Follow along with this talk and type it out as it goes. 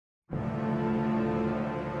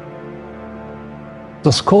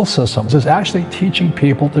The school system is actually teaching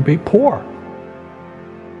people to be poor.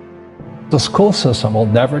 The school system will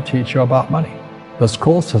never teach you about money. The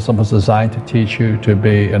school system is designed to teach you to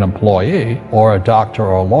be an employee or a doctor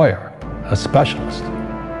or a lawyer, a specialist,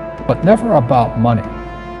 but never about money.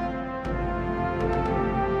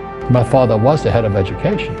 My father was the head of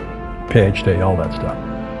education, PhD, all that stuff.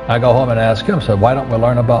 I go home and ask him, I said, why don't we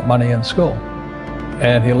learn about money in school?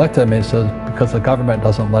 And he looked at me and said, because the government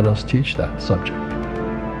doesn't let us teach that subject.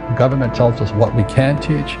 The government tells us what we can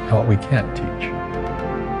teach and what we can't teach.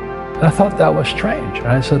 And I thought that was strange. And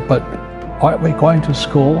I said, but aren't we going to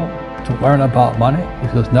school to learn about money? He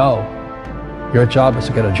says, no, your job is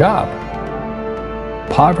to get a job.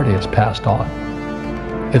 Poverty is passed on.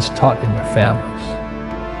 It's taught in your families.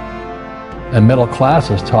 And middle class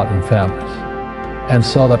is taught in families. And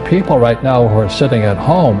so the people right now who are sitting at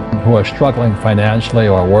home, who are struggling financially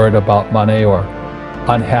or worried about money or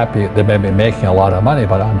unhappy, they may be making a lot of money,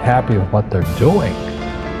 but unhappy with what they're doing,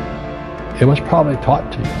 it was probably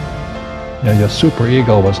taught to you. You know, your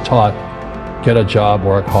superego was taught, get a job,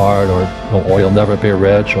 work hard, or you'll never be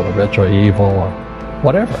rich, or the rich are evil, or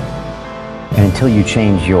whatever. And until you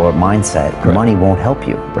change your mindset, Correct. Money won't help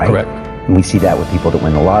you, right? Correct. And we see that with people that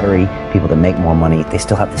win the lottery, people that make more money, they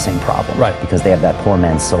still have the same problem. Right. Because they have that poor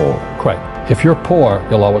man's soul. Correct. If you're poor,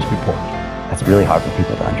 you'll always be poor. That's really hard for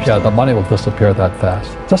people to understand. Yeah, the money will disappear that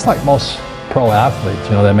fast. Just like most pro athletes,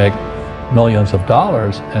 you know, they make millions of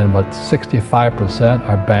dollars, and but 65%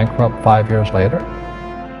 are bankrupt 5 years later.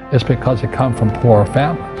 It's because they come from poor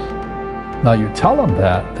families. Now you tell them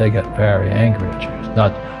that, they get very angry at you. It's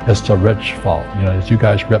not, it's the rich fault. You know, you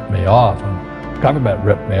guys ripped me off, and the government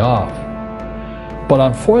ripped me off. But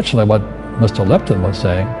unfortunately, what Mr. Lipton was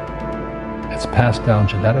saying, it's passed down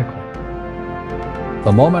genetically.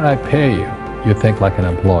 The moment I pay you, you think like an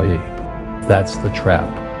employee. That's the trap.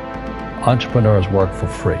 Entrepreneurs work for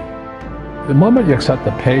free. The moment you accept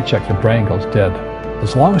the paycheck, your brain goes dead.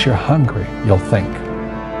 As long as you're hungry, you'll think.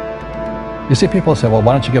 You see people say, well,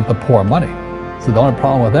 why don't you give the poor money? So the only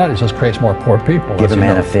problem with that is it just creates more poor people. Give a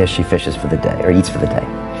man a fish, he fishes for the day, or eats for the day.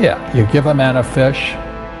 Yeah, you give a man a fish,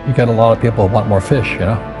 you get a lot of people who want more fish, you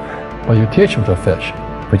know? But you teach them to fish.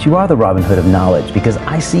 But you are the Robin Hood of knowledge, because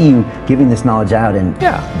I see you giving this knowledge out, and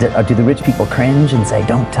do the rich people cringe and say,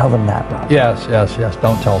 don't tell them that, Robin? Yes, yes, yes.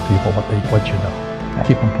 Don't tell people what you know. Right.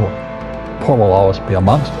 Keep them poor. Poor will always be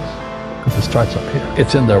amongst us, because it starts up here.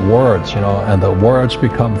 It's in their words, you know, and the words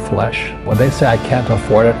become flesh. When they say, I can't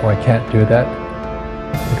afford it, or I can't do that,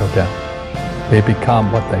 they go down. They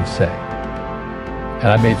become what they say. And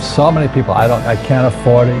I meet so many people, I can't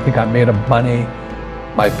afford it. You think I'm made of money?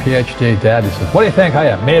 My PhD dad, he says, what do you think I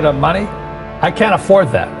am, made of money? I can't afford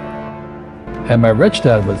that. And my rich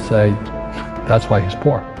dad would say, that's why he's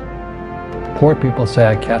poor. Poor people say,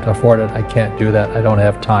 I can't afford it, I can't do that, I don't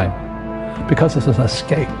have time. Because it's an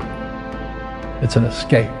escape. It's an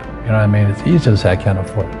escape, you know what I mean? It's easy to say, I can't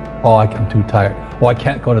afford it. Oh, I'm too tired. Oh, I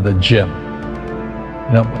can't go to the gym.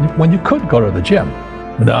 You know, when you could go to the gym,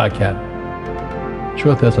 no, I can't.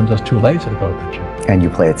 Truth is, I'm just too lazy to go to the gym. And you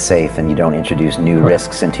play it safe, and you don't introduce new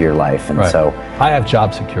risks into your life, and so... I have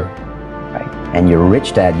job security. Right. And your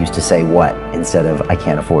rich dad used to say what instead of, I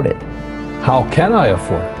can't afford it? How can I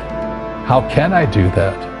afford it? How can I do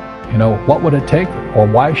that? You know, what would it take? Or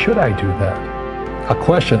why should I do that? A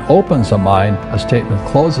question opens the mind, a statement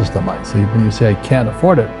closes the mind. So when you say, I can't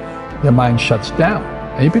afford it, your mind shuts down,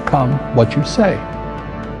 and you become what you say.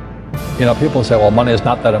 You know, people say, well, money is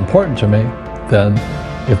not that important to me. Then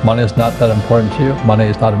if money is not that important to you, money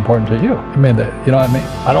is not important to you. I mean, you know what I mean?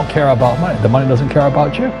 I don't care about money. The money doesn't care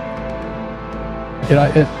about you. You know,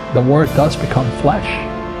 the word does become flesh.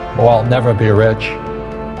 Or I'll never be rich.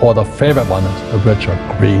 Or the favorite one is the rich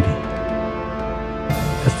are greedy.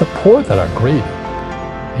 It's the poor that are greedy.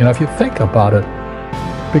 You know, if you think about it,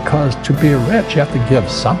 because to be rich, you have to give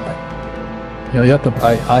something. You know,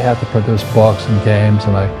 I have to produce books and games,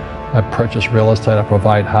 and I purchase real estate, I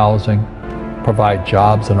provide housing, provide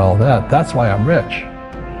jobs and all that. That's why I'm rich.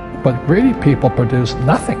 But greedy people produce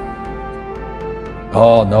nothing.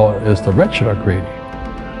 Oh no, it's the rich that are greedy.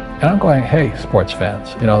 And I'm going, hey, sports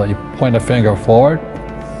fans, you know, you point a finger forward,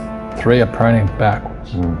 3 are pointing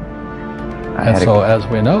backwards. And so as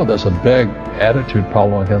we know, there's a big attitude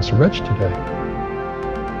problem against the rich today.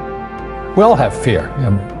 We all have fear.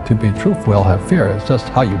 You know, to be truthful, we all have fear. It's just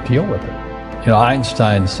how you deal with it. You know,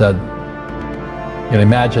 Einstein said, you know,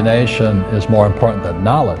 imagination is more important than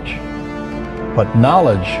knowledge, but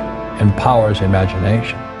knowledge empowers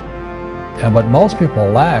imagination. And what most people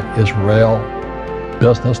lack is real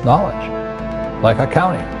business knowledge, like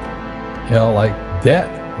accounting, you know, like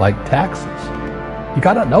debt, like taxes. You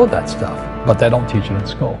got to know that stuff. but they don't teach it in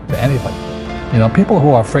school to anybody. You know, people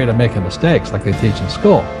who are afraid of making mistakes like they teach in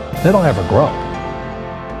school, they don't ever grow.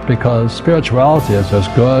 Because spirituality is there's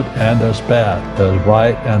good and there's bad, there's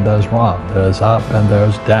right and there's wrong, there's up and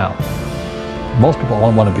there's down. Most people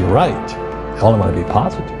only want to be right, they only want to be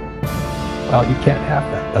positive. Well, you can't have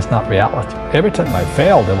that, that's not reality. Every time I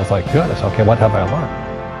failed, it was like, good, I said, okay, what have I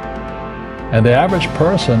learned? And the average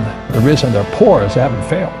person, the reason they're poor is they haven't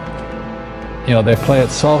failed. You know, they play it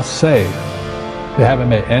so safe, they haven't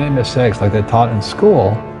made any mistakes like they taught in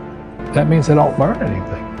school. That means they don't learn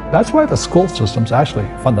anything. That's why the school system's actually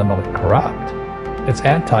fundamentally corrupt. It's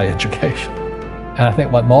anti-education. And I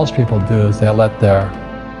think what most people do is they let their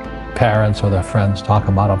parents or their friends talk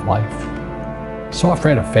them out of life. So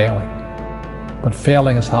afraid of failing. But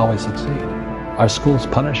failing is how we succeed. Our schools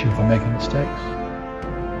punish you for making mistakes.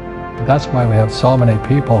 That's why we have so many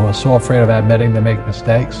people who are so afraid of admitting they make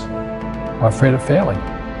mistakes or afraid of failing.